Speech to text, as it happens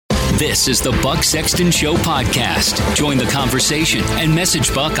This is the Buck Sexton Show podcast. Join the conversation and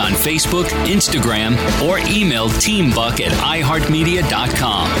message Buck on Facebook, Instagram, or email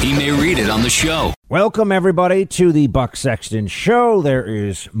teambuck@iheartmedia.com. He may read it on the show. Welcome, everybody, to the Buck Sexton Show. There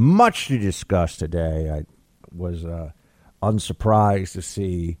is much to discuss today. I was unsurprised to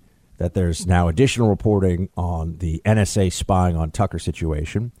see that there's now additional reporting on the NSA spying on Tucker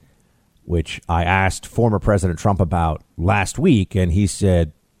situation, which I asked former President Trump about last week, and he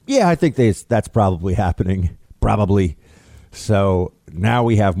said, yeah, I think that's probably happening, probably. So now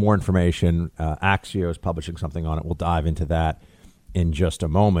we have more information. Axios publishing something on it. We'll dive into that in just a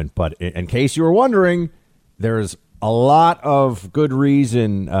moment. But in case you were wondering, there's a lot of good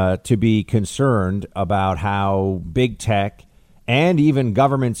reason to be concerned about how big tech and even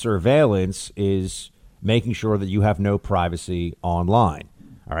government surveillance is making sure that you have no privacy online.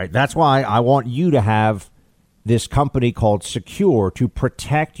 All right. That's why I want you to have this company called Secure to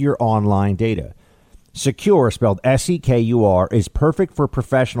protect your online data. Secure, spelled S-E-K-U-R, is perfect for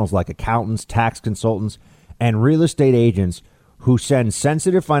professionals like accountants, tax consultants, and real estate agents who send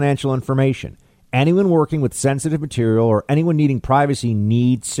sensitive financial information. Anyone working with sensitive material or anyone needing privacy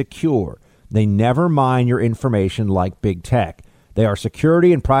needs Secure. They never mine your information like big tech. They are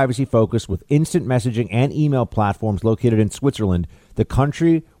security and privacy focused with instant messaging and email platforms located in Switzerland, the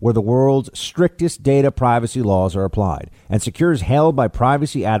country where the world's strictest data privacy laws are applied. And Secure is hailed by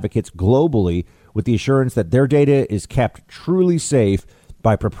privacy advocates globally with the assurance that their data is kept truly safe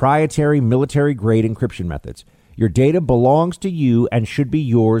by proprietary military-grade encryption methods. Your data belongs to you and should be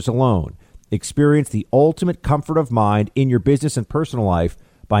yours alone. Experience the ultimate comfort of mind in your business and personal life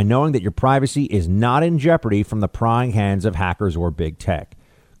by knowing that your privacy is not in jeopardy from the prying hands of hackers or big tech.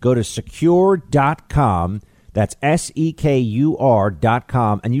 Go to secure.com. That's SEKUR.com,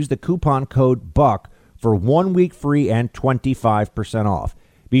 and use the coupon code BUCK for 1 week free and 25% off.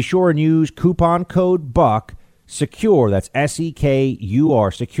 Be sure and use coupon code BUCK, Secure, that's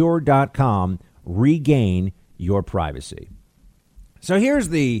SEKUR, secure.com. Regain your privacy. So here's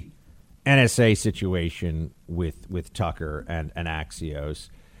the NSA situation with Tucker and Axios.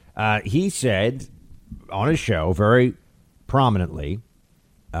 He said on his show very prominently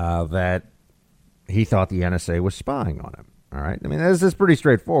that he thought the NSA was spying on him. All right. I mean, this is pretty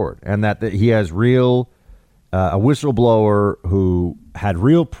straightforward. And that he has a whistleblower who had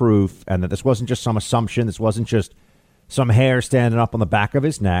real proof, and that this wasn't just some assumption. This wasn't just some hair standing up on the back of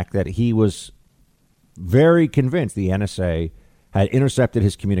his neck, that he was very convinced the NSA had intercepted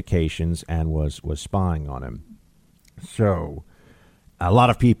his communications and was spying on him. So a lot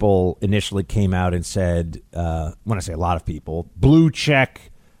of people initially came out and said, when I say a lot of people, blue check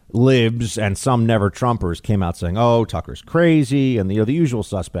libs and some never Trumpers came out saying, oh, Tucker's crazy, and the usual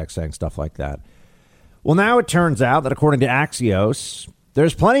suspects saying stuff like that. Well, now it turns out that according to Axios,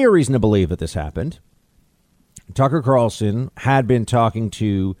 there's plenty of reason to believe that this happened. Tucker Carlson had been talking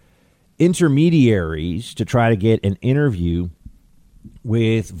to intermediaries to try to get an interview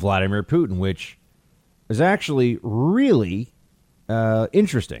with Vladimir Putin, which is actually really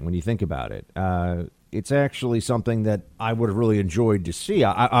interesting when you think about it. It's actually something that I would have really enjoyed to see.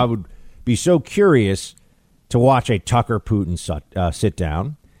 I would be so curious to watch a Tucker Putin sit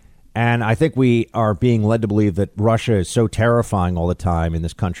down. And I think we are being led to believe that Russia is so terrifying all the time in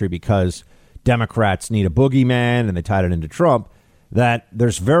this country because Democrats need a boogeyman and they tied it into Trump, that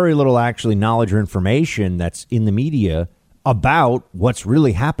there's very little actually knowledge or information that's in the media about what's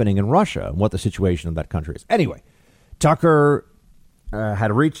really happening in Russia and what the situation of that country is. Anyway, Tucker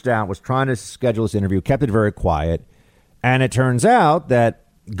had reached out, was trying to schedule this interview, kept it very quiet. And it turns out that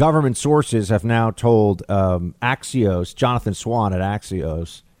government sources have now told Axios, Jonathan Swan at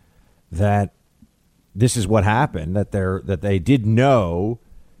Axios, that this is what happened, that they did know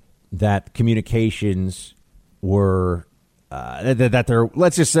that communications were that they're,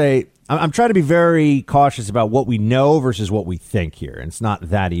 let's just say, I'm trying to be very cautious about what we know versus what we think here. And it's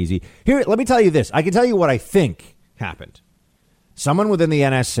not that easy. Here, let me tell you this. I can tell you what I think happened. Someone within the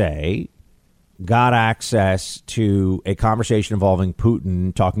NSA got access to a conversation involving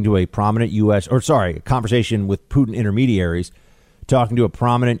Putin talking to a prominent a conversation with Putin intermediaries talking to a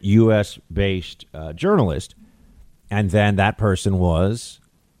prominent U.S.-based journalist. And then that person was,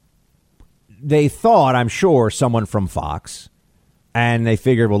 they thought, I'm sure, someone from Fox. And they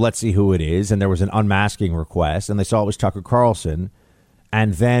figured, well, let's see who it is. And there was an unmasking request. And they saw it was Tucker Carlson.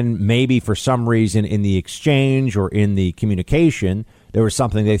 And then maybe for some reason in the exchange or in the communication, there was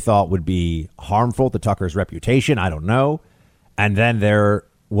something they thought would be harmful to Tucker's reputation. I don't know. And then there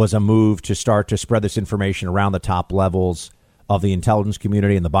was a move to start to spread this information around the top levels of the intelligence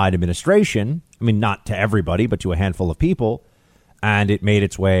community and the Biden administration. I mean, not to everybody, but to a handful of people. and it made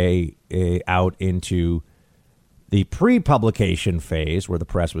its way out into the pre-publication phase where the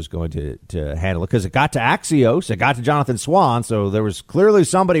press was going to handle it, because it got to Axios, it got to Jonathan Swan, so there was clearly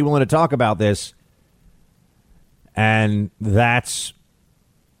somebody willing to talk about this. And that's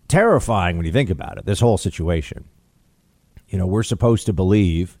terrifying when you think about it, this whole situation. You know, we're supposed to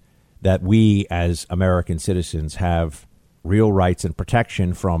believe that we as American citizens have real rights and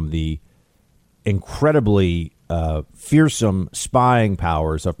protection from the incredibly fearsome spying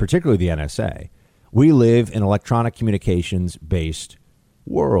powers of particularly the NSA. We live in an electronic communications-based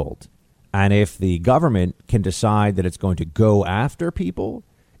world. And if the government can decide that it's going to go after people,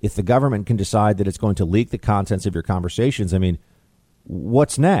 if the government can decide that it's going to leak the contents of your conversations, I mean,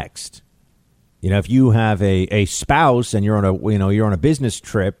 what's next? You know, if you have a spouse and you're on a business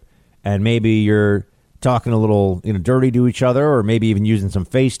trip and maybe you're talking a little, dirty to each other, or maybe even using some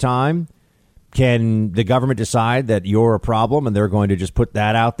FaceTime, can the government decide that you're a problem and they're going to just put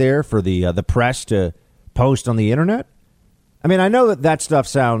that out there for the press to post on the internet? I mean, I know that stuff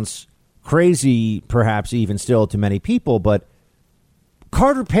sounds crazy, perhaps even still to many people, but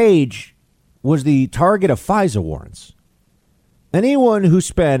Carter Page was the target of FISA warrants. Anyone who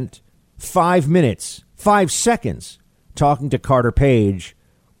spent 5 minutes, 5 seconds talking to Carter Page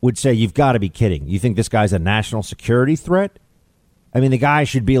would say, you've got to be kidding. You think this guy's a national security threat? I mean, the guy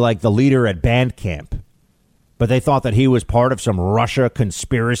should be like the leader at band camp. But they thought that he was part of some Russia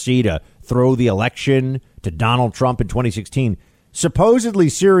conspiracy to throw the election to Donald Trump in 2016. Supposedly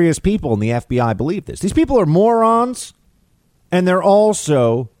serious people in the FBI believe this. These people are morons, and they're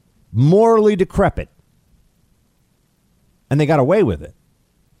also morally decrepit. And they got away with it.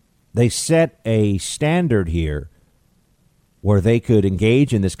 They set a standard here where they could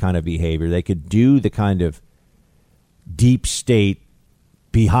engage in this kind of behavior. They could do the kind of deep state,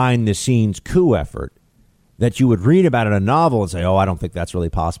 behind the scenes coup effort that you would read about in a novel and say, oh, I don't think that's really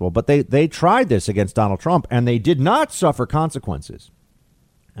possible. But they tried this against Donald Trump, and they did not suffer consequences.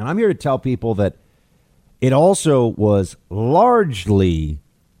 And I'm here to tell people that it also was largely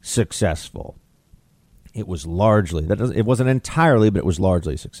successful. It was largely, it wasn't entirely, but it was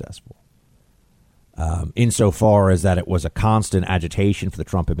largely successful. Insofar as that it was a constant agitation for the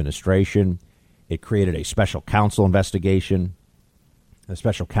Trump administration. It created a special counsel investigation. The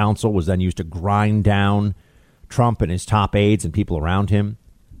special counsel was then used to grind down Trump and his top aides and people around him.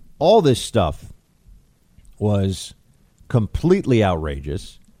 All this stuff was completely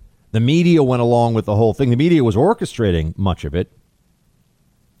outrageous. The media went along with the whole thing. The media was orchestrating much of it.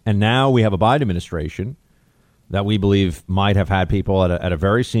 And now we have a Biden administration that we believe might have had people at a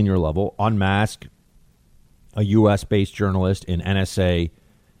very senior level unmask a U.S.-based journalist in NSA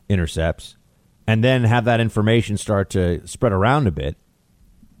intercepts, and then have that information start to spread around a bit.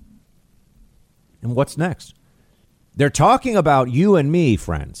 And what's next? They're talking about you and me,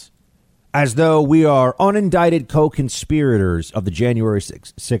 friends, as though we are unindicted co-conspirators of the January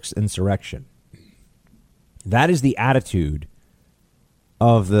 6th insurrection. That is the attitude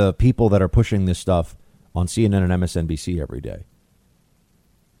of the people that are pushing this stuff on CNN and MSNBC every day.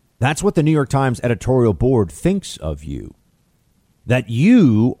 That's what the New York Times editorial board thinks of you. That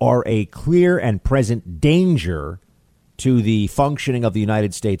you are a clear and present danger to the functioning of the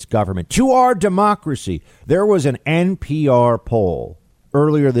United States government, to our democracy. There was an NPR poll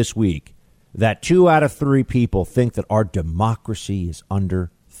earlier this week that 2 out of 3 people think that our democracy is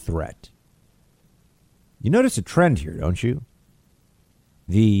under threat. You notice a trend here, don't you?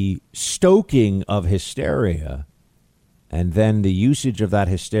 The stoking of hysteria and then the usage of that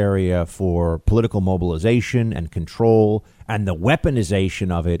hysteria for political mobilization and control, and the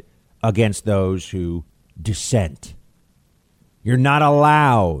weaponization of it against those who dissent. You're not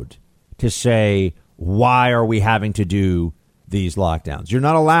allowed to say, why are we having to do these lockdowns? You're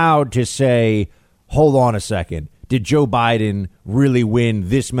not allowed to say, hold on a second, did Joe Biden really win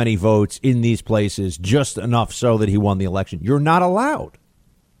this many votes in these places just enough so that he won the election? You're not allowed.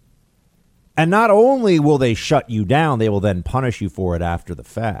 And not only will they shut you down, they will then punish you for it after the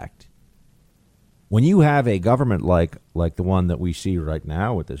fact. When you have a government like the one that we see right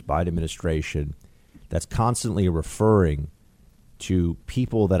now with this Biden administration that's constantly referring to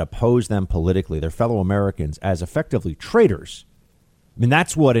people that oppose them politically, their fellow Americans, as effectively traitors. I mean,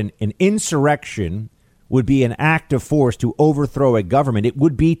 that's what an insurrection would be, an act of force to overthrow a government. It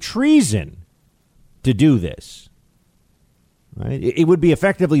would be treason to do this. Right? It would be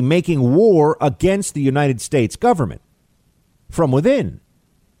effectively making war against the United States government from within.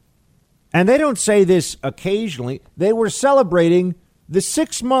 And they don't say this occasionally. They were celebrating the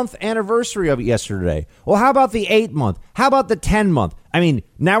 6-month anniversary of it yesterday. Well, how about the 8-month? How about the 10-month? I mean,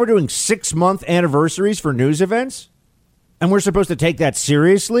 now we're doing 6-month anniversaries for news events? And we're supposed to take that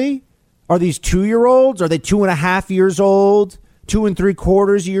seriously? Are these 2-year-olds? Are they 2.5 years old? 2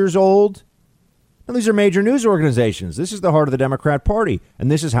 3/4 years old? And these are major news organizations. This is the heart of the Democrat Party. And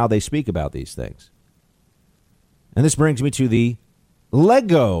this is how they speak about these things. And this brings me to the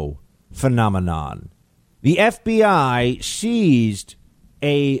Lego phenomenon. The FBI seized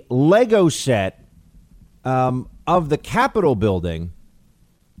a Lego set of the Capitol building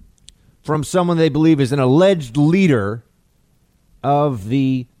from someone they believe is an alleged leader of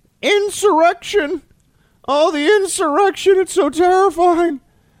the insurrection. Oh, the insurrection. It's so terrifying.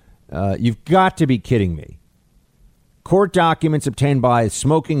 You've got to be kidding me. Court documents obtained by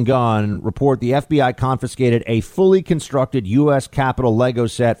Smoking Gun report the FBI confiscated a fully constructed U.S. Capitol Lego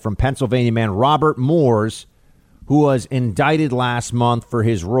set from Pennsylvania man Robert Moores, who was indicted last month for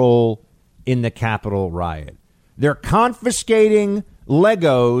his role in the Capitol riot. They're confiscating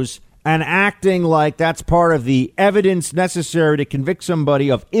Legos and acting like that's part of the evidence necessary to convict somebody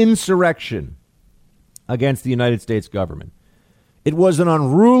of insurrection against the United States government. It was an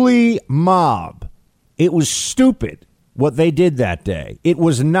unruly mob. It was stupid what they did that day. It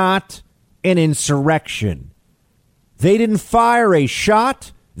was not an insurrection. They didn't fire a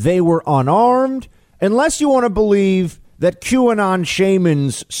shot. They were unarmed. Unless you want to believe that QAnon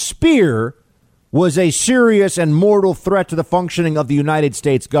shaman's spear was a serious and mortal threat to the functioning of the United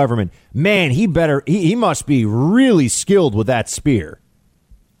States government, man, he must be really skilled with that spear.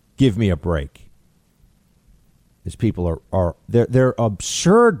 Give me a break. These people they're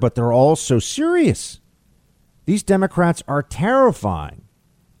absurd, but they're also serious. These Democrats are terrifying.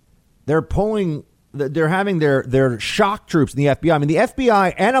 They're having their shock troops in the FBI. I mean, the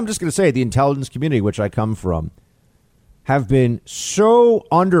FBI, and I'm just going to say the intelligence community, which I come from, have been so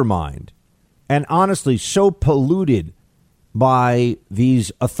undermined and honestly so polluted by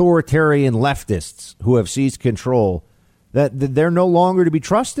these authoritarian leftists who have seized control that they're no longer to be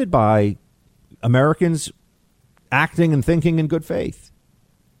trusted by Americans acting and thinking in good faith.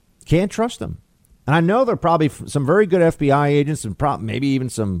 Can't trust them. And I know there are probably some very good FBI agents and maybe even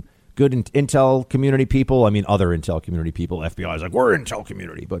some good intel community people. I mean, other intel community people. FBI is like, we're intel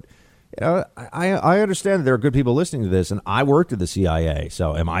community. But you know, I understand that there are good people listening to this. And I worked at the CIA.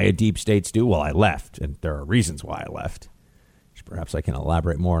 So am I a deep state stew? Well, I left. And there are reasons why I left. Perhaps I can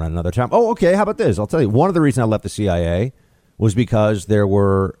elaborate more on another time. Oh, okay. How about this? I'll tell you. One of the reasons I left the CIA was because there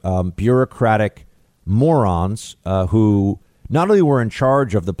were bureaucratic morons who not only were in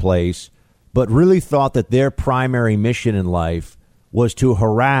charge of the place, but really thought that their primary mission in life was to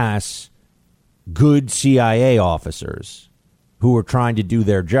harass good CIA officers who were trying to do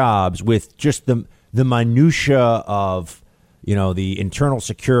their jobs with just the minutia of, you know, the internal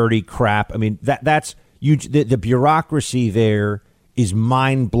security crap. I mean, that's huge. The bureaucracy there is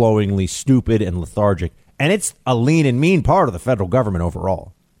mind-blowingly stupid and lethargic. And it's a lean and mean part of the federal government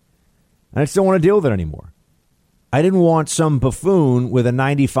overall. And I just don't want to deal with it anymore. I didn't want some buffoon with a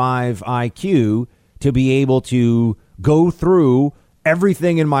 95 IQ to be able to go through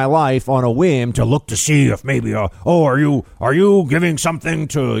everything in my life on a whim to look to see if maybe, are you giving something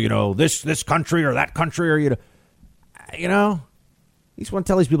to, you know, this country or that country, or, you know, I just want to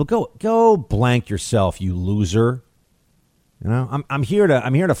tell these people, go blank yourself, you loser. You know, I'm here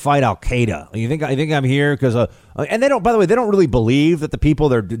to fight Al Qaeda. You think I'm here because and they don't. By the way, they don't really believe that the people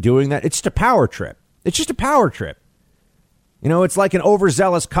that are doing that. It's just a power trip. It's just a power trip. You know, it's like an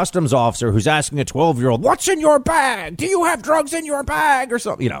overzealous customs officer who's asking a 12-year-old, "What's in your bag? Do you have drugs in your bag?" or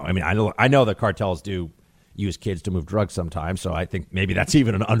something. You know, I mean, I know that cartels do use kids to move drugs sometimes, so I think maybe that's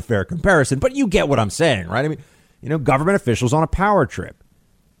even an unfair comparison. But you get what I'm saying, right? I mean, you know, government officials on a power trip.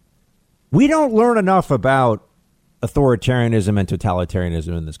 We don't learn enough about authoritarianism and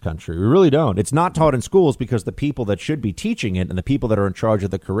totalitarianism in this country. We really don't. It's not taught in schools because the people that should be teaching it and the people that are in charge of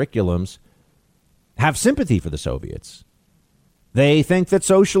the curriculums have sympathy for the Soviets. They think that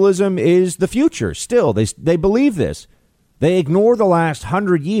socialism is the future. Still, they believe this. They ignore the last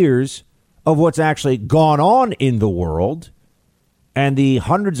 100 years of what's actually gone on in the world and the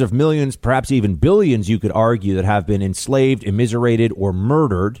hundreds of millions, perhaps even billions, you could argue, that have been enslaved, immiserated, or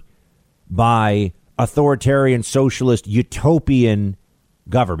murdered by authoritarian, socialist, utopian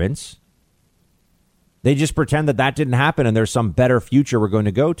governments. They just pretend that didn't happen and there's some better future we're going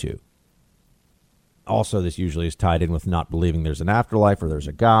to go to. Also, this usually is tied in with not believing there's an afterlife or there's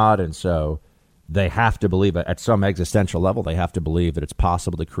a God. And so they have to believe at some existential level, they have to believe that it's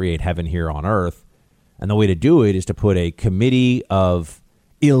possible to create heaven here on earth. And the way to do it is to put a committee of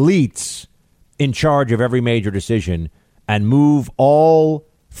elites in charge of every major decision and move all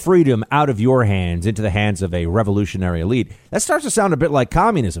freedom out of your hands into the hands of a revolutionary elite. That starts to sound a bit like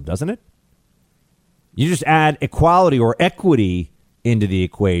communism, doesn't it? You just add equality or equity into the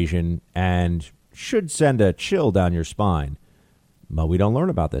equation and should send a chill down your spine. But we don't learn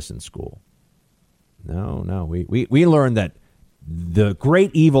about this in school. No. We learned that the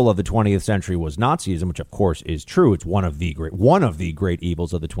great evil of the 20th century was Nazism, which, of course, is true. It's one of the great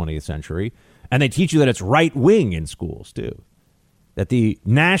evils of the 20th century. And they teach you that it's right wing in schools, too. That the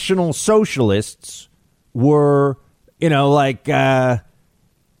National Socialists were, like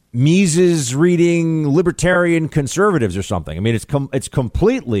Mises reading libertarian conservatives or something. I mean, it's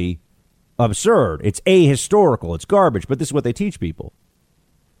completely absurd. It's ahistorical. It's garbage. But this is what they teach people.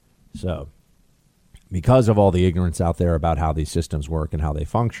 So, because of all the ignorance out there about how these systems work and how they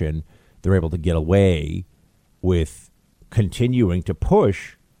function, they're able to get away with continuing to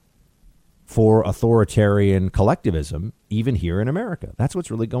push for authoritarian collectivism, even here in America. That's what's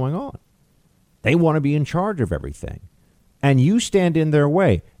really going on. They want to be in charge of everything. And you stand in their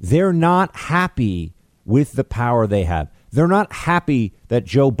way. They're not happy with the power they have. They're not happy that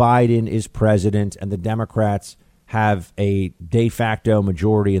Joe Biden is president and the Democrats have a de facto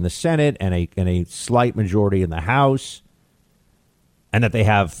majority in the Senate and a slight majority in the House, and that they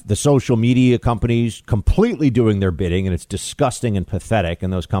have the social media companies completely doing their bidding, and it's disgusting and pathetic.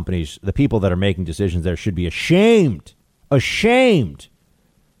 And those companies, the people that are making decisions there, should be ashamed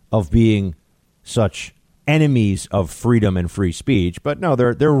of being such enemies of freedom and free speech. But no,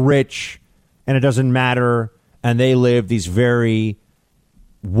 they're rich, and it doesn't matter, and they live these very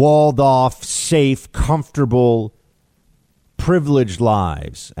walled off, safe, comfortable, privileged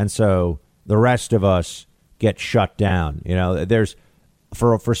lives. And so the rest of us get shut down. There's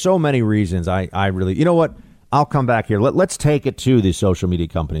for so many reasons. I really, you know what? I'll come back here. Let's take it to the social media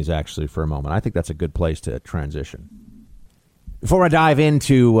companies actually for a moment. I think that's a good place to transition. Before I dive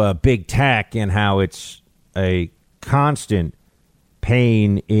into big tech and how it's a constant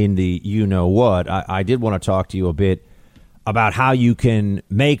pain in the you-know-what, I did want to talk to you a bit about how you can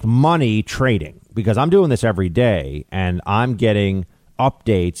make money trading, because I'm doing this every day, and I'm getting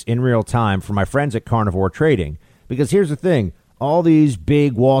updates in real time from my friends at Carnivore Trading. Because here's the thing. All these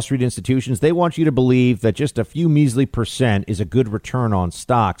big Wall Street institutions, they want you to believe that just a few measly percent is a good return on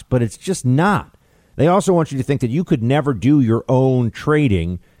stocks, but it's just not. They also want you to think that you could never do your own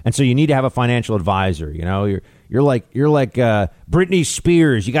trading, and so you need to have a financial advisor. You're like Britney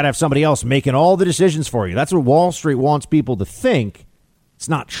Spears. You got to have somebody else making all the decisions for you. That's what Wall Street wants people to think. It's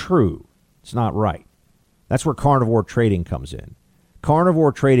not true. It's not right. That's where Carnivore Trading comes in.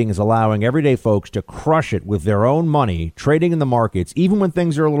 Carnivore Trading is allowing everyday folks to crush it with their own money, trading in the markets, even when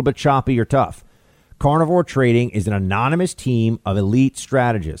things are a little bit choppy or tough. Carnivore Trading is an anonymous team of elite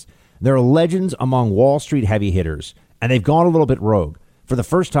strategists. They're legends among Wall Street heavy hitters, and they've gone a little bit rogue. For the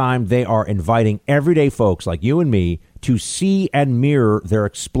first time, they are inviting everyday folks like you and me to see and mirror their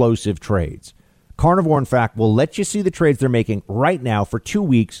explosive trades. Carnivore, in fact, will let you see the trades they're making right now for 2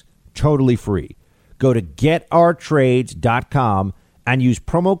 weeks, totally free. Go to GetOurTrades.com and use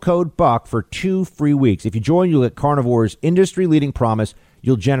promo code BUCK for 2 free weeks. If you join, you'll get Carnivore's industry-leading promise.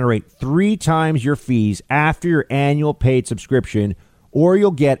 You'll generate 3 times your fees after your annual paid subscription, or you'll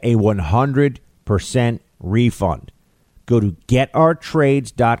get a 100% refund. Go to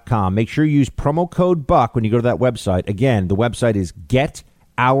GetOurTrades.com. Make sure you use promo code BUCK when you go to that website. Again, the website is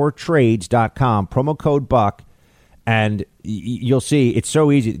GetOurTrades.com, promo code BUCK, and you'll see it's so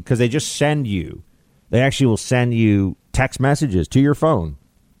easy because they actually will send you text messages to your phone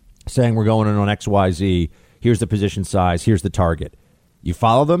saying we're going in on XYZ. Here's the position size. Here's the target. You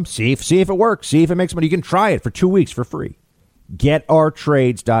follow them. See if it works. See if it makes money. You can try it for 2 weeks for free.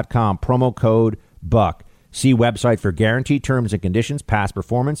 GetOurTrades.com, promo code BUCK. See website for guaranteed terms and conditions. Past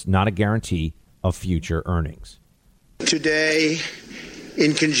performance, not a guarantee of future earnings. Today,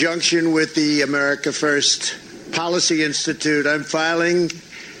 in conjunction with the America First Policy Institute, I'm filing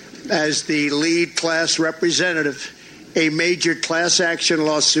as the lead class representative a major class action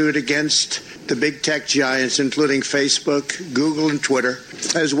lawsuit against the big tech giants, including Facebook, Google, and Twitter,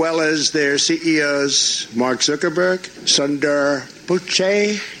 as well as their CEOs, Mark Zuckerberg, Sundar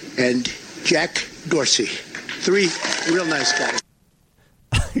Pichai, and Jack Dorsey. 3 real nice guys.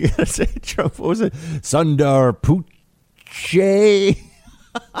 You gotta say Trump. What was it? Sundar Pichai.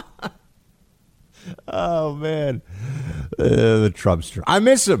 Oh man, the Trumpster. I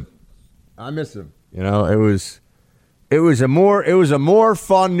miss him. It was a more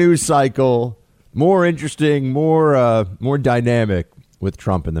fun news cycle, more interesting, more dynamic with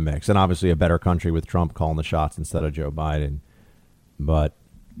Trump in the mix, and obviously a better country with Trump calling the shots instead of Joe Biden. But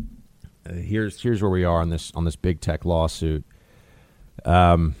here's where we are on this big tech lawsuit.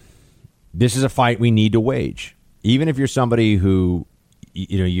 This is a fight we need to wage. Even if you're somebody who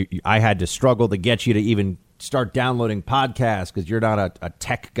I had to struggle to get you to even start downloading podcasts because you're not a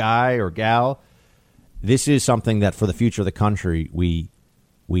tech guy or gal. This is something that for the future of the country, we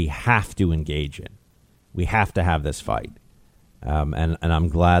have to engage in. We have to have this fight. And I'm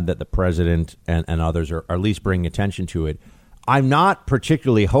glad that the president and others are at least bringing attention to it. I'm not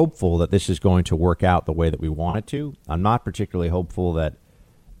particularly hopeful that this is going to work out the way that we want it to. I'm not particularly hopeful that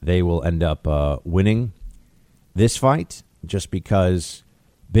they will end up winning this fight just because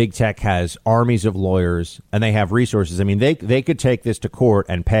big tech has armies of lawyers and they have resources. I mean, they could take this to court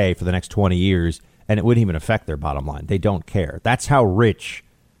and pay for the next 20 years and it wouldn't even affect their bottom line. They don't care. That's how rich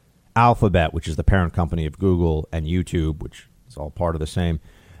Alphabet, which is the parent company of Google, and YouTube, which is all part of the same,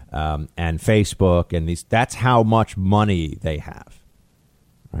 and Facebook, and that's how much money they have,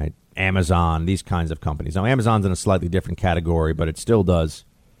 right? Amazon, these kinds of companies. Now, Amazon's in a slightly different category, but it still does.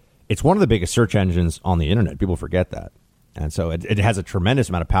 It's one of the biggest search engines on the internet. People forget that. And so it has a tremendous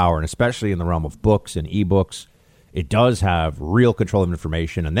amount of power, and especially in the realm of books and ebooks, it does have real control of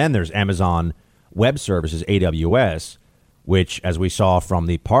information. And then there's Amazon Web Services, AWS, which, as we saw from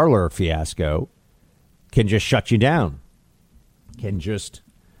the Parler fiasco, can just shut you down, can just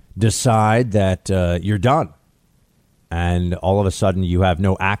decide that you're done. And all of a sudden you have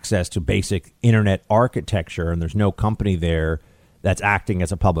no access to basic internet architecture, and there's no company there that's acting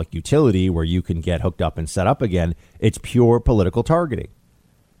as a public utility where you can get hooked up and set up again. It's pure political targeting.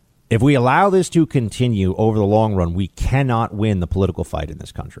 If we allow this to continue over the long run, we cannot win the political fight in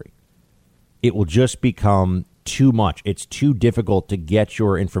this country. It will just become too much. It's too difficult to get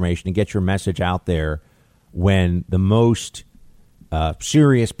your information and get your message out there when the most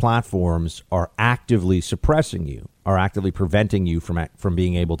serious platforms are actively suppressing you, are actively preventing you from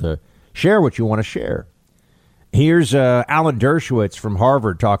being able to share what you want to share. Here's Alan Dershowitz from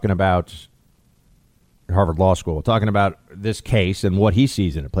Harvard Harvard Law School, talking about this case and what he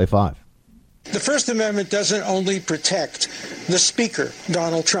sees in it. Play 5. The First Amendment doesn't only protect the speaker,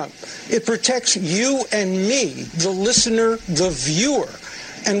 Donald Trump. It protects you and me, the listener, the viewer.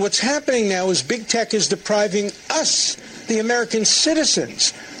 And what's happening now is big tech is depriving us, the American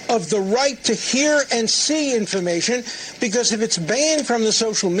citizens, of the right to hear and see information, because if it's banned from the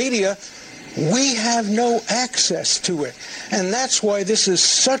social media, we have no access to it. And that's why this is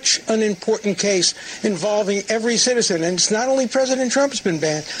such an important case involving every citizen. And it's not only President Trump's been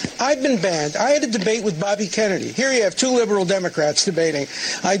banned. I've been banned. I had a debate with Bobby Kennedy. Here you have two liberal Democrats debating.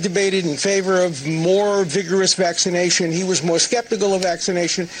 I debated in favor of more vigorous vaccination. He was more skeptical of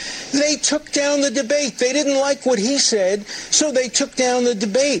vaccination. They took down the debate. They didn't like what he said, so they took down the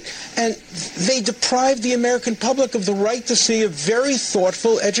debate. And they deprived the American public of the right to see a very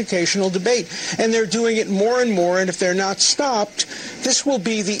thoughtful educational debate. And they're doing it more and more, and if they're not stopped, this will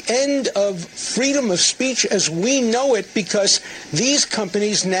be the end of freedom of speech as we know it, because these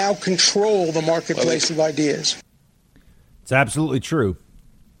companies now control the marketplace of ideas. It's absolutely true.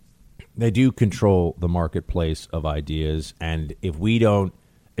 They do control the marketplace of ideas, and if we don't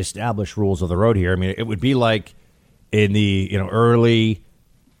establish rules of the road here, I mean, it would be like in the early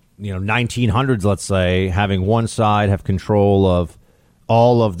 1900s, let's say, having one side have control of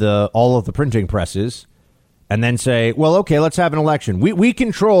all of the printing presses, and then say, well, okay, let's have an election. We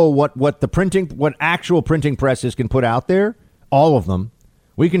control what actual printing presses can put out there, all of them.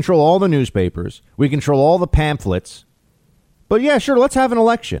 We control all the newspapers. We control all the pamphlets. But yeah, sure, let's have an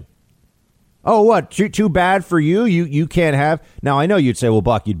election. Oh, what? Too bad for you? You can't have. Now, I know you'd say, well,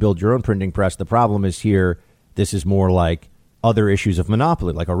 Buck, you'd build your own printing press. The problem is here, this is more like other issues of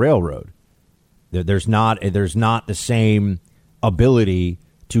monopoly, like a railroad. There's not the same ability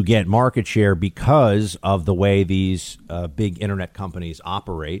to get market share because of the way these big internet companies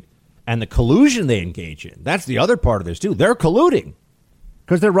operate and the collusion they engage in. That's the other part of this, too. They're colluding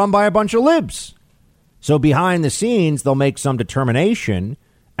because they're run by a bunch of libs. So behind the scenes, they'll make some determination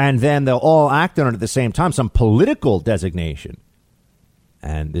and then they'll all act on it at the same time, some political designation.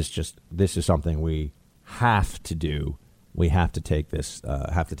 And this is something we have to do. We have to take this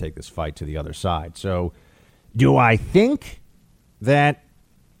fight to the other side. So do I think that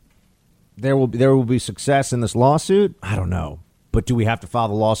there will be success in this lawsuit? I don't know. But do we have to file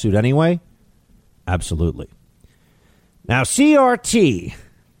the lawsuit anyway? Absolutely. Now, CRT,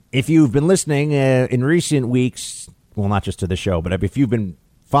 if you've been listening in recent weeks, well, not just to the show, but if you've been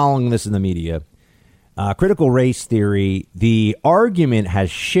following this in the media, critical race theory, the argument has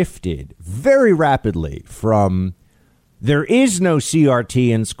shifted very rapidly from there is no CRT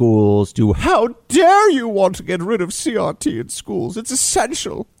in schools to how dare you want to get rid of CRT in schools? It's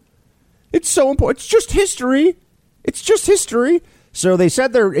essential. It's so important. It's just history. It's just history. So they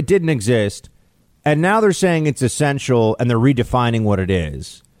said it didn't exist. And now they're saying it's essential, and they're redefining what it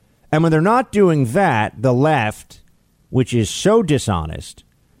is. And when they're not doing that, the left, which is so dishonest,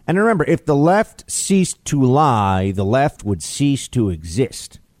 and remember, if the left ceased to lie, the left would cease to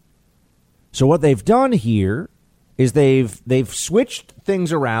exist. So what they've done here is they've switched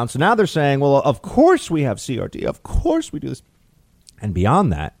things around. So now they're saying, well, of course we have CRT. Of course we do this. And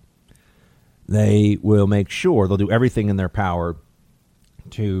beyond that, they will make sure they'll do everything in their power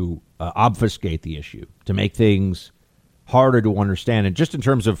to obfuscate the issue, to make things harder to understand. And just in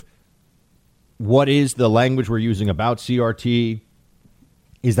terms of what is the language we're using about CRT,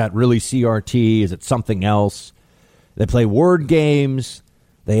 is that really CRT? Is it something else? They play word games.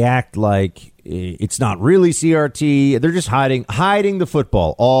 They act like it's not really CRT. They're just hiding the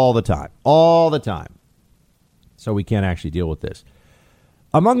football all the time. So we can't actually deal with this.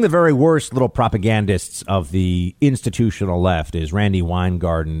 Among the very worst little propagandists of the institutional left is Randi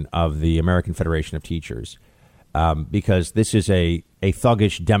Weingarten of the American Federation of Teachers, because this is a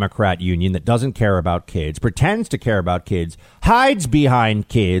thuggish Democrat union that doesn't care about kids, pretends to care about kids, hides behind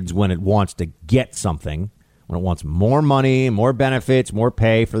kids when it wants to get something, when it wants more money, more benefits, more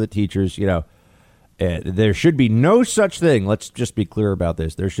pay for the teachers. There should be no such thing. Let's just be clear about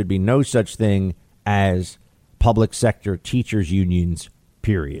this. There should be no such thing as public sector teachers unions,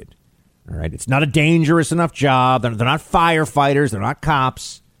 period. All right. It's not a dangerous enough job. They're not firefighters. They're not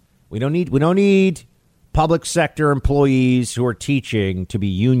cops. We don't need public sector employees who are teaching to be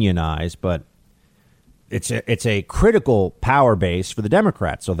unionized, but it's a critical power base for the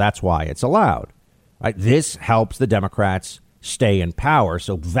Democrats. So that's why it's allowed. Right? This helps the Democrats stay in power.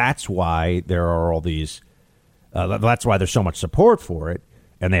 So that's why there are all these. That's why there's so much support for it.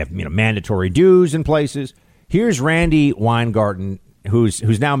 And they have mandatory dues in places. Here's Randi Weingarten,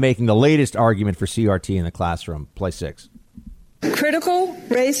 who's now making the latest argument for CRT in the classroom. Play 6. Critical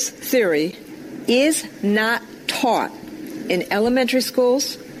race theory is not taught in elementary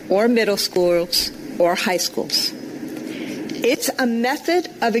schools or middle schools or high schools. It's a method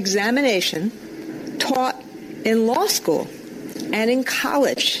of examination taught in law school and in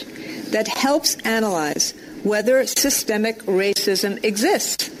college that helps analyze whether systemic racism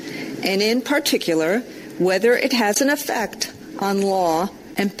exists, and in particular, whether it has an effect on law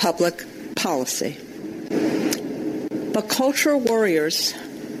and public policy. But culture warriors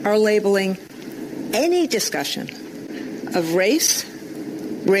are labeling any discussion of race,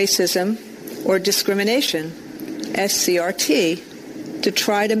 racism, or discrimination as CRT to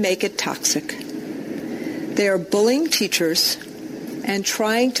try to make it toxic. They are bullying teachers and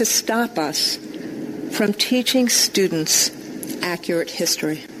trying to stop us from teaching students accurate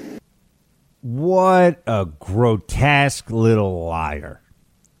history. What a grotesque little liar.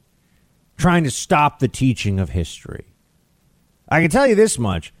 Trying to stop the teaching of history. I can tell you this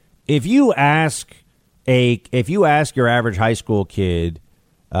much. If you ask your average high school kid,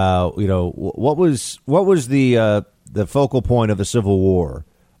 what was the focal point of the Civil War,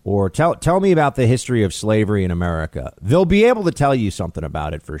 or tell me about the history of slavery in America, they'll be able to tell you something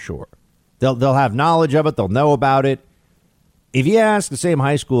about it for sure. They'll have knowledge of it. They'll know about it. If you ask the same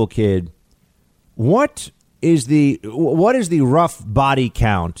high school kid, what is the rough body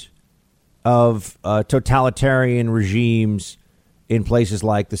count of totalitarian regimes in places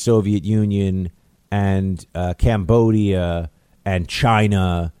like the Soviet Union and Cambodia and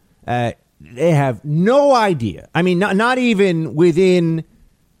China, they have no idea. I mean, not even within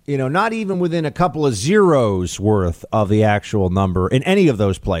a couple of zeros worth of the actual number in any of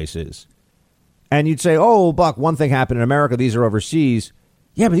those places. And you'd say, oh, Buck, one thing happened in America. These are overseas.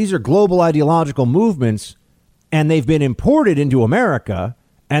 Yeah, but these are global ideological movements, and they've been imported into America,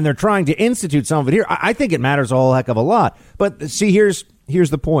 and they're trying to institute some of it here. I think it matters a whole heck of a lot. But see, here's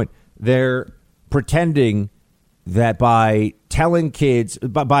the point. They're pretending that by telling kids,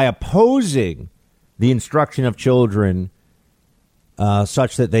 by opposing the instruction of children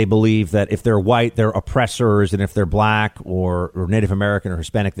such that they believe that if they're white, they're oppressors, and if they're black or Native American or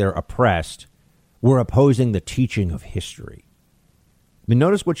Hispanic, they're oppressed, we're opposing the teaching of history. I mean,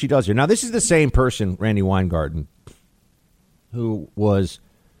 notice what she does here. Now, this is the same person, Randi Weingarten, who was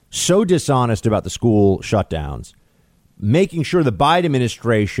so dishonest about the school shutdowns, making sure the Biden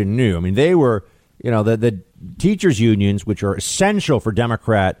administration knew. I mean, they were, the teachers unions, which are essential for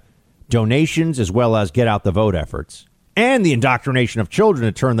Democrat donations as well as get out the vote efforts, and the indoctrination of children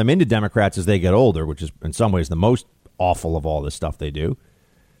to turn them into Democrats as they get older, which is in some ways the most awful of all this stuff they do.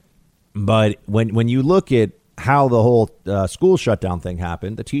 But when you look at how the whole school shutdown thing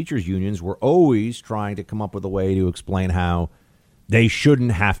happened, the teachers unions were always trying to come up with a way to explain how they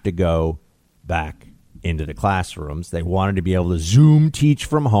shouldn't have to go back into the classrooms. They wanted to be able to Zoom teach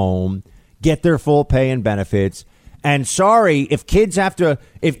from home, get their full pay and benefits. And sorry, if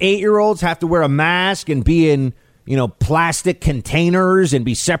 8-year-olds have to wear a mask and be in, plastic containers and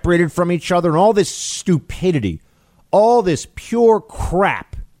be separated from each other and all this stupidity, all this pure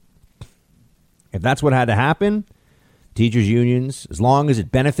crap. If that's what had to happen, teachers' unions, as long as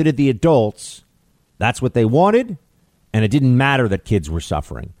it benefited the adults, that's what they wanted. And it didn't matter that kids were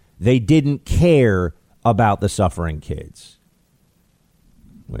suffering. They didn't care about the suffering kids.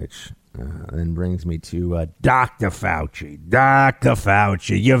 Which then brings me to Dr. Fauci. Dr.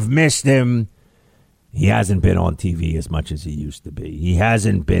 Fauci, you've missed him. He hasn't been on TV as much as he used to be. He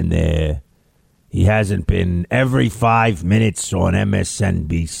hasn't been there. He hasn't been every 5 minutes on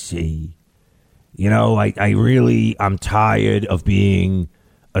MSNBC. I'm tired of being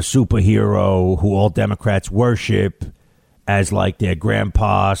a superhero who all Democrats worship as like their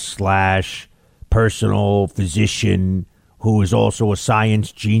grandpa / personal physician who is also a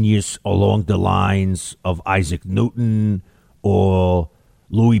science genius along the lines of Isaac Newton or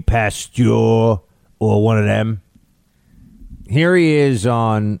Louis Pasteur or one of them. Here he is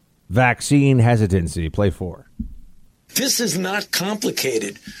on vaccine hesitancy. Play 4. This is not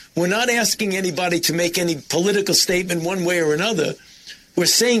complicated. We're not asking anybody to make any political statement one way or another. We're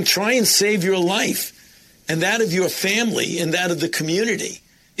saying try and save your life and that of your family and that of the community.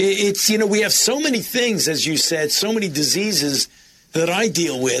 It's, we have so many things, as you said, so many diseases that I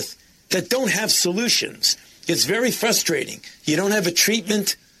deal with that don't have solutions. It's very frustrating. You don't have a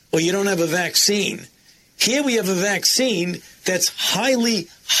treatment or you don't have a vaccine. Here we have a vaccine that's highly,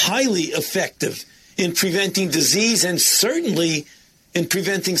 highly effective in preventing disease and certainly in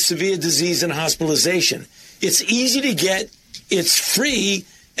preventing severe disease and hospitalization. It's easy to get, it's free,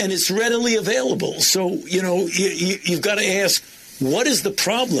 and it's readily available. So, you've got to ask, what is the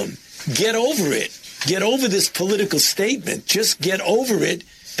problem? Get over it. Get over this political statement. Just get over it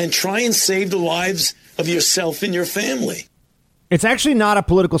and try and save the lives of yourself and your family. It's actually not a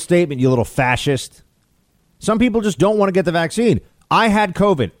political statement, you little fascist. Some people just don't want to get the vaccine. I had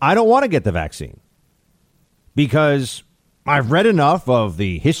COVID. I don't want to get the vaccine because I've read enough of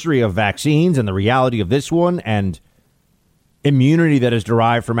the history of vaccines and the reality of this one and immunity that is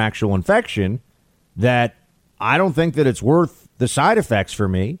derived from actual infection that I don't think that it's worth the side effects for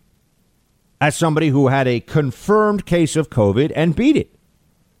me as somebody who had a confirmed case of COVID and beat it.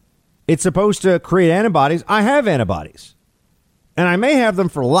 It's supposed to create antibodies. I have antibodies, and I may have them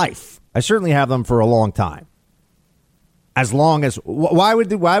for life. I certainly have them for a long time. As long as why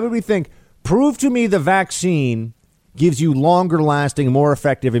would we think prove to me the vaccine gives you longer lasting, more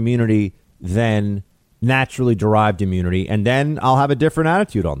effective immunity than naturally derived immunity, and then I'll have a different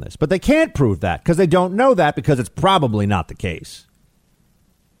attitude on this. But they can't prove that because they don't know that because it's probably not the case.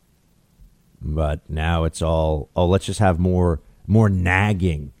 But now it's all, let's just have more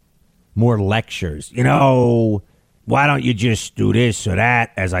nagging, more lectures. Why don't you just do this or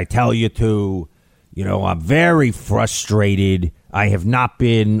that as I tell you to? I'm very frustrated. I have not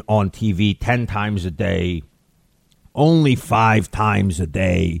been on TV 10 times a day, only 5 times a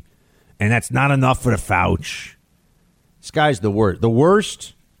day. And that's not enough for the Fauci. This guy's the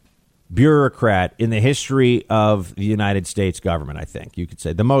worst bureaucrat in the history of the United States government, I think. You could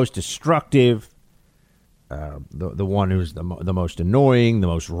say the most destructive, the one who's the most annoying, the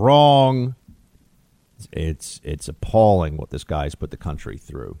most wrong. It's appalling what this guy's put the country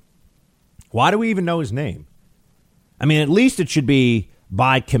through. Why do we even know his name? I mean, at least it should be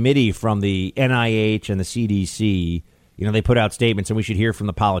by committee from the NIH and the CDC. They put out statements and we should hear from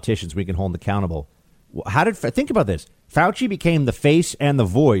the politicians. We can hold them accountable. Think about this. Fauci became the face and the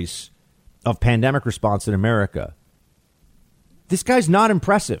voice of pandemic response in America. This guy's not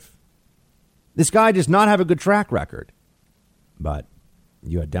impressive. This guy does not have a good track record. But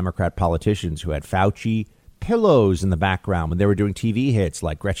you had Democrat politicians who had Fauci pillows in the background when they were doing TV hits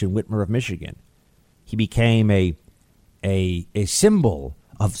like Gretchen Whitmer of Michigan. He became a symbol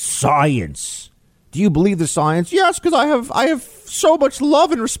of science. Do you believe the science? Yes, because I have so much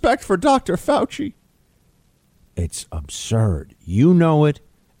love and respect for Dr. Fauci. It's absurd. You know it,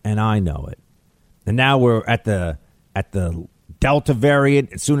 and I know it. And now we're at the Delta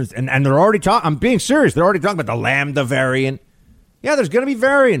variant. As soon as and they're already talking. I'm being serious. They're already talking about the Lambda variant. Yeah, there's going to be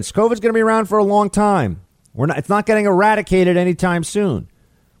variants. COVID's going to be around for a long time. It's not getting eradicated anytime soon.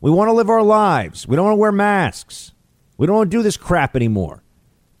 We want to live our lives. We don't want to wear masks. We don't want to do this crap anymore.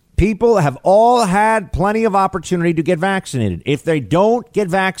 People have all had plenty of opportunity to get vaccinated. If they don't get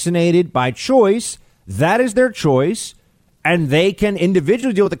vaccinated by choice, that is their choice, and they can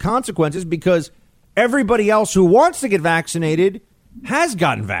individually deal with the consequences because everybody else who wants to get vaccinated has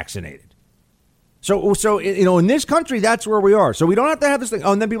gotten vaccinated. So in this country, that's where we are. So we don't have to have this thing.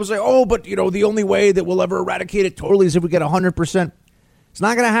 Oh, and then people say, oh, but, the only way that we'll ever eradicate it totally is if we get 100%. It's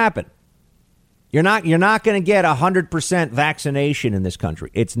not going to happen. You're not going to get 100% vaccination in this country.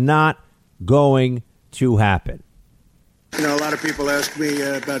 It's not going to happen. A lot of people ask me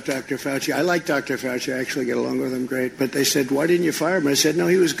about Dr. Fauci. I like Dr. Fauci. I actually get along with him great. But they said, why didn't you fire him? I said, no,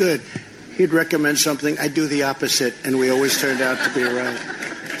 he was good. He'd recommend something. I'd do the opposite. And we always turned out to be right.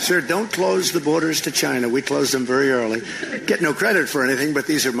 Sir, don't close the borders to China. We closed them very early. Get no credit for anything, but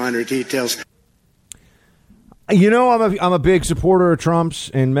these are minor details. I'm a big supporter of Trump's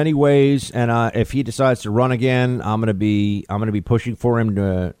in many ways, and if he decides to run again, I'm gonna be pushing for him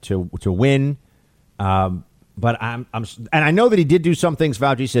to win. But and I know that he did do some things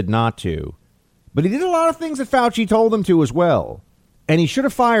Fauci said not to, but he did a lot of things that Fauci told him to as well. And he should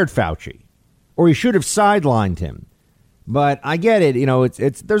have fired Fauci, or he should have sidelined him. But I get it.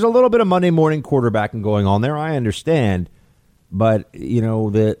 It's there's a little bit of Monday morning quarterbacking going on there. I understand. But,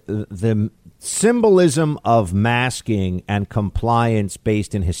 the symbolism of masking and compliance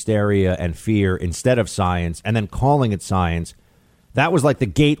based in hysteria and fear instead of science, and then calling it science, that was like the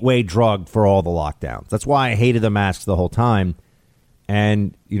gateway drug for all the lockdowns. That's why I hated the masks the whole time.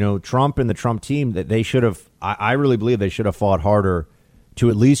 And, Trump and the Trump team, that they should have, I really believe they should have fought harder to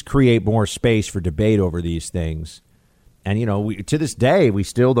at least create more space for debate over these things. And, to this day, we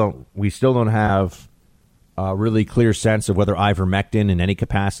still don't have a really clear sense of whether ivermectin in any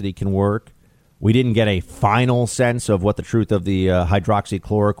capacity can work. We didn't get a final sense of what the truth of the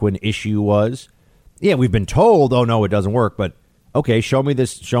hydroxychloroquine issue was. Yeah, we've been told, oh, no, it doesn't work. But, OK, show me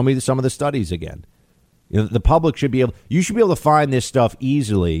this. Show me some of the studies again. The public should be able. You should be able to find this stuff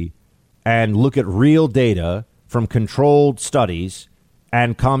easily and look at real data from controlled studies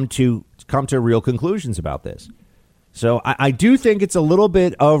and come to real conclusions about this. So I do think it's a little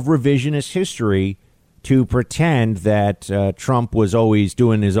bit of revisionist history to pretend that Trump was always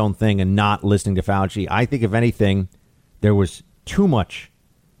doing his own thing and not listening to Fauci. I think, if anything, there was too much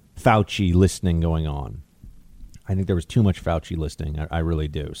Fauci listening going on. I think there was too much Fauci listening. I really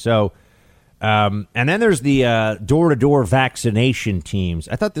do. So, and then there's the door-to-door vaccination teams.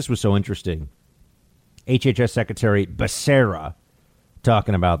 I thought this was so interesting. HHS Secretary Becerra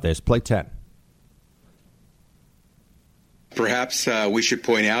talking about this. Play 10. Perhaps we should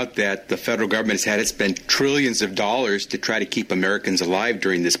point out that the federal government has had to spend trillions of dollars to try to keep Americans alive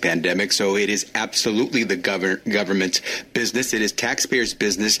during this pandemic. So it is absolutely the government's business. It is taxpayers'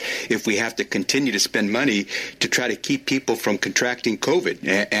 business if we have to continue to spend money to try to keep people from contracting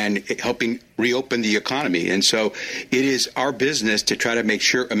COVID and helping reopen the economy. And so it is our business to try to make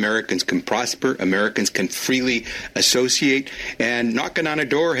sure Americans can prosper, Americans can freely associate, and knocking on a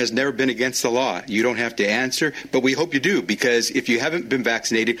door has never been against the law. You don't have to answer, but we hope you do, because if you haven't been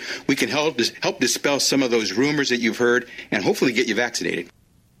vaccinated, we can help dispel some of those rumors that you've heard and hopefully get you vaccinated.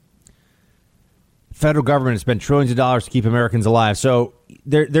 Federal government has spent trillions of dollars to keep Americans alive. So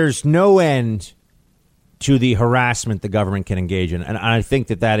there's no end to the harassment the government can engage in. And I think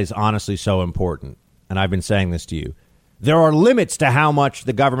that is honestly so important. And I've been saying this to you. There are limits to how much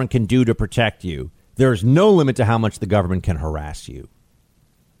the government can do to protect you. There's no limit to how much the government can harass you.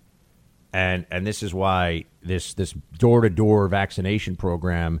 And this is why this door-to-door vaccination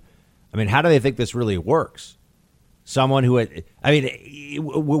program, I mean, how do they think this really works? Someone who,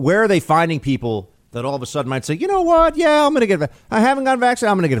 where are they finding people that all of a sudden might say, you know what? Yeah, I'm going to I haven't gotten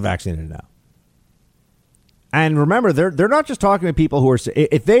vaccinated. I'm going to get vaccinated now. And remember, they're not just talking to people who are,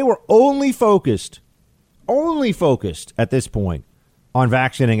 if they were only focused at this point on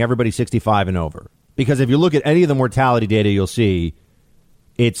vaccinating everybody 65 and over, because if you look at any of the mortality data, you'll see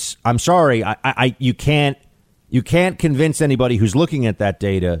I'm sorry, you can't convince anybody who's looking at that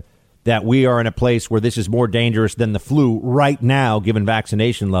data that we are in a place where this is more dangerous than the flu right now, given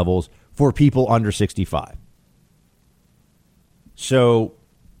vaccination levels for people under 65. So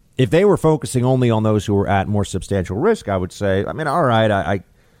if they were focusing only on those who were at more substantial risk, I would say, I mean, all right,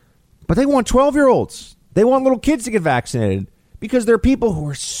 but they want 12-year-olds. They want little kids to get vaccinated because there are people who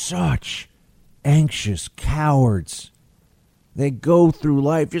are such anxious cowards. They go through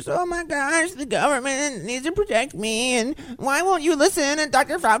life just, oh, my gosh, the government needs to protect me. And why won't you listen? And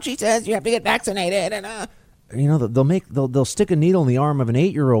Dr. Fauci says you have to get vaccinated. And, they'll stick a needle in the arm of an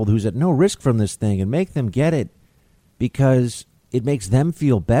 8-year-old who's at no risk from this thing and make them get it because it makes them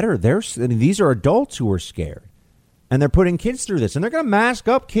feel better. These are adults who are scared, and they're putting kids through this, and they're going to mask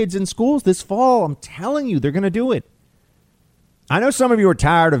up kids in schools this fall. I'm telling you, they're going to do it. I know some of you are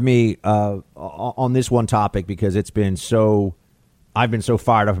tired of me on this one topic because I've been so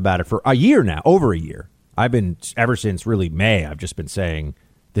fired up about it for a year now, over a year. I've been, ever since really May, I've just been saying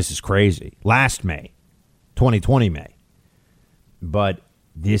this is crazy. Last May, 2020 May. But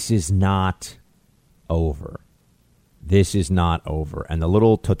this is not over. This is not over. And the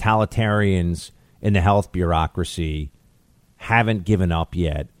little totalitarians in the health bureaucracy haven't given up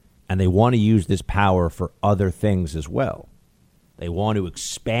yet. And they want to use this power for other things as well. They want to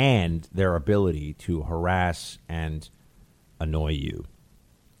expand their ability to harass and annoy you.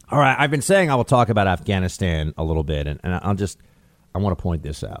 All right, I've been saying I will talk about Afghanistan a little bit, and I want to point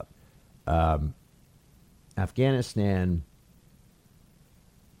this out. Afghanistan,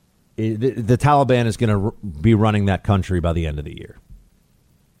 the Taliban is going to be running that country by the end of the year.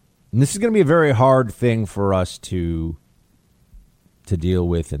 And this is going to be a very hard thing for us to deal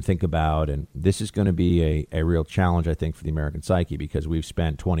with and think about. And this is going to be a real challenge, I think, for the American psyche, because we've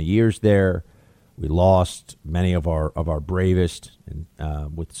spent 20 years there. We lost many of our bravest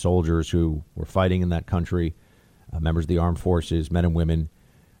with soldiers who were fighting in that country, members of the armed forces, men and women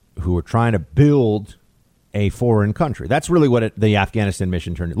who were trying to build a foreign country. That's really what the Afghanistan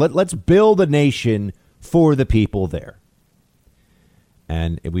mission turned into. Let's build a nation for the people there.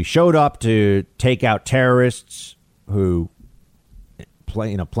 And we showed up to take out terrorists who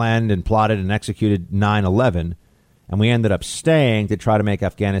planned and plotted and executed 9/11, and we ended up staying to try to make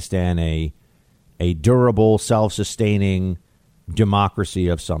Afghanistan a durable, self-sustaining democracy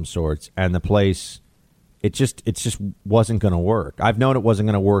of some sorts. And the place, it just wasn't going to work. I've known it wasn't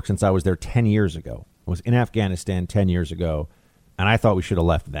going to work since I was there 10 years ago. I was in Afghanistan 10 years ago, and I thought we should have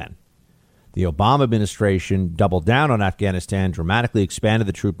left then. The Obama administration doubled down on Afghanistan, dramatically expanded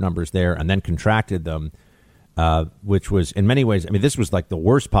the troop numbers there, and then contracted them, which was, in many ways, this was like the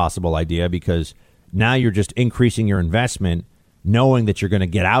worst possible idea, because now you're just increasing your investment, knowing that you're going to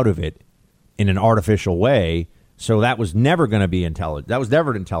get out of it in an artificial way. So that was never going to be intelligent. That was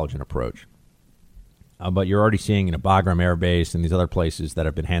never an intelligent approach. But you're already seeing in Bagram Air Base and these other places that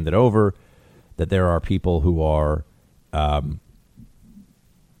have been handed over that there are people who are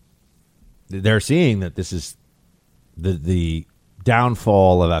they're seeing that this is the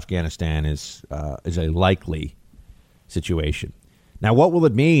downfall of Afghanistan is a likely situation. Now, what will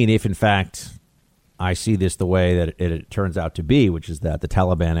it mean if, in fact, I see this the way that it turns out to be, which is that the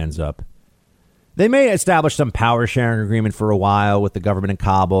Taliban ends up, they may establish some power sharing agreement for a while with the government in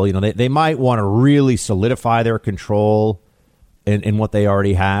Kabul. They might want to really solidify their control in what they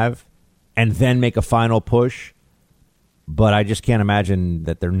already have and then make a final push. But I just can't imagine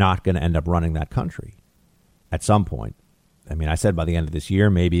that they're not going to end up running that country at some point. I said by the end of this year,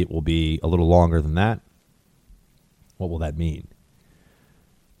 maybe it will be a little longer than that. What will that mean?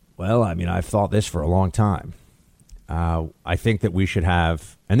 Well, I've thought this for a long time. I think that we should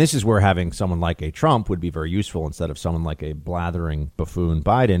have, and this is where having someone like a Trump would be very useful instead of someone like a blathering buffoon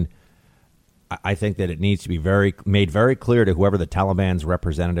Biden. I think that it needs to be made very clear to whoever the Taliban's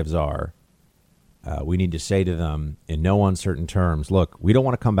representatives are. We need to say to them in no uncertain terms, look, we don't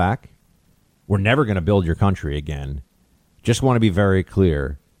want to come back. We're never going to build your country again. Just want to be very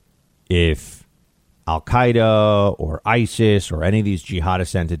clear. If Al-Qaeda or ISIS or any of these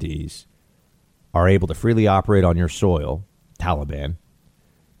jihadist entities are able to freely operate on your soil, Taliban,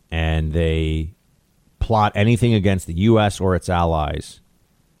 and they plot anything against the U.S. or its allies,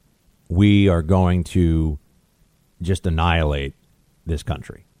 we are going to just annihilate this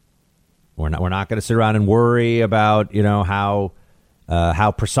country. We're not going to sit around and worry about,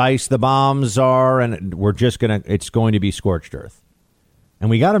 how precise the bombs are, and it's going to be scorched earth. And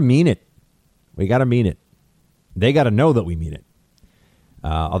we got to mean it. We got to mean it. They got to know that we mean it.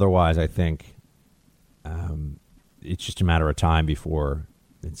 Otherwise, I think it's just a matter of time before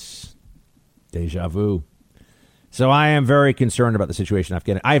it's deja vu. So I am very concerned about the situation in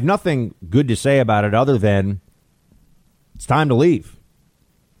Afghanistan. I have nothing good to say about it other than it's time to leave.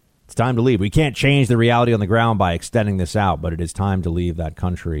 It's time to leave. We can't change the reality on the ground by extending this out, but it is time to leave that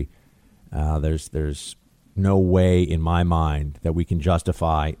country. There's no way in my mind that we can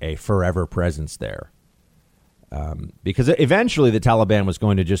justify a forever presence there. Because eventually the Taliban was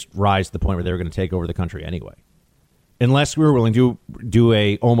going to just rise to the point where they were going to take over the country anyway. Unless we were willing to do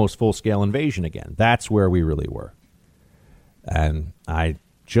a almost full-scale invasion again. That's where we really were. And I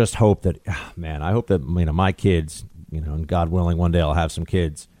just hope that, I hope that, my kids, and God willing, one day I'll have some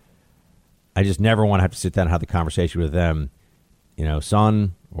kids. I just never want to have to sit down and have the conversation with them,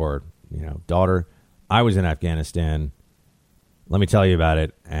 son or, daughter, I was in Afghanistan. Let me tell you about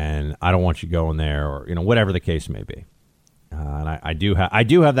it. And I don't want you going there or, whatever the case may be. And I do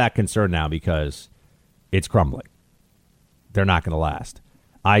have that concern now because it's crumbling. They're not going to last.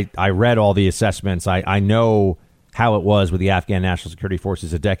 I read all the assessments. I know how it was with the Afghan National Security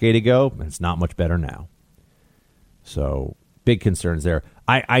Forces a decade ago, and it's not much better now. So big concerns there.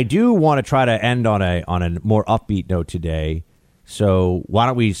 I do want to try to end on a more upbeat note today. So why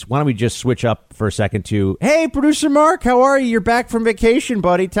don't we just switch up for a second to, hey, producer Mark, how are you? You're back from vacation,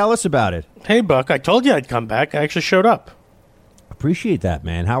 buddy. Tell us about it. Hey, Buck, I told you I'd come back. I actually showed up. Appreciate that,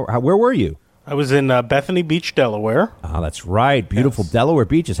 man. Where were you? I was in Bethany Beach, Delaware. Oh, that's right. Beautiful Yes. Delaware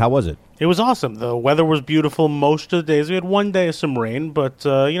beaches. How was it? It was awesome. The weather was beautiful most of the days. We had one day of some rain, but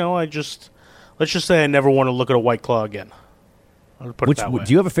let's just say I never want to look at a White Claw again. I'll put it that way.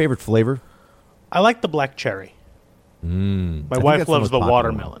 Do you have a favorite flavor? I like the black cherry. My wife loves the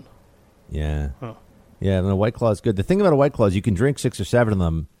watermelon. Yeah. Huh. Yeah, and the White Claw is good. The thing about a White Claw is you can drink 6 or 7 of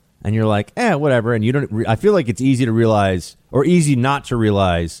them, and you're like, whatever. And you don't. I feel like it's easy to realize, or easy not to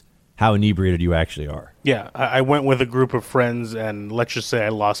realize, how inebriated you actually are. Yeah, I went with a group of friends, and let's just say I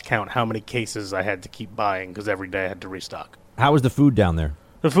lost count how many cases I had to keep buying because every day I had to restock. How was the food down there?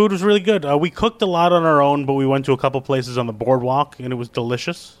 The food was really good. We cooked a lot on our own, but we went to a couple places on the boardwalk, and it was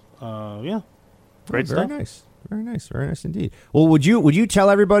delicious. Great stuff. Very nice. Very nice. Very nice indeed. Well, would you tell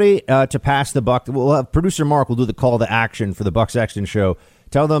everybody to pass the buck? We'll have producer Mark will do the call to action for the Buck Sexton Show.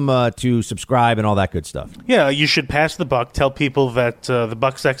 Tell them to subscribe and all that good stuff. Yeah, you should pass the buck. Tell people that the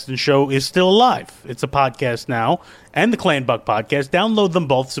Buck Sexton Show is still alive. It's a podcast now, and the Clan Buck podcast. Download them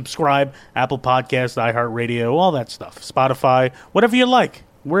both. Subscribe. Apple Podcasts, iHeartRadio, all that stuff. Spotify, whatever you like.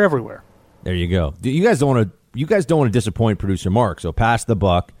 We're everywhere. There you go. You guys don't want to disappoint producer Mark. So pass the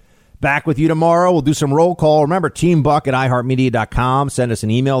buck. Back with you tomorrow. We'll do some roll call. Remember, teambuck@iheartmedia.com. Send us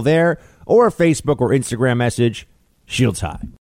an email there or a Facebook or Instagram message. Shields high.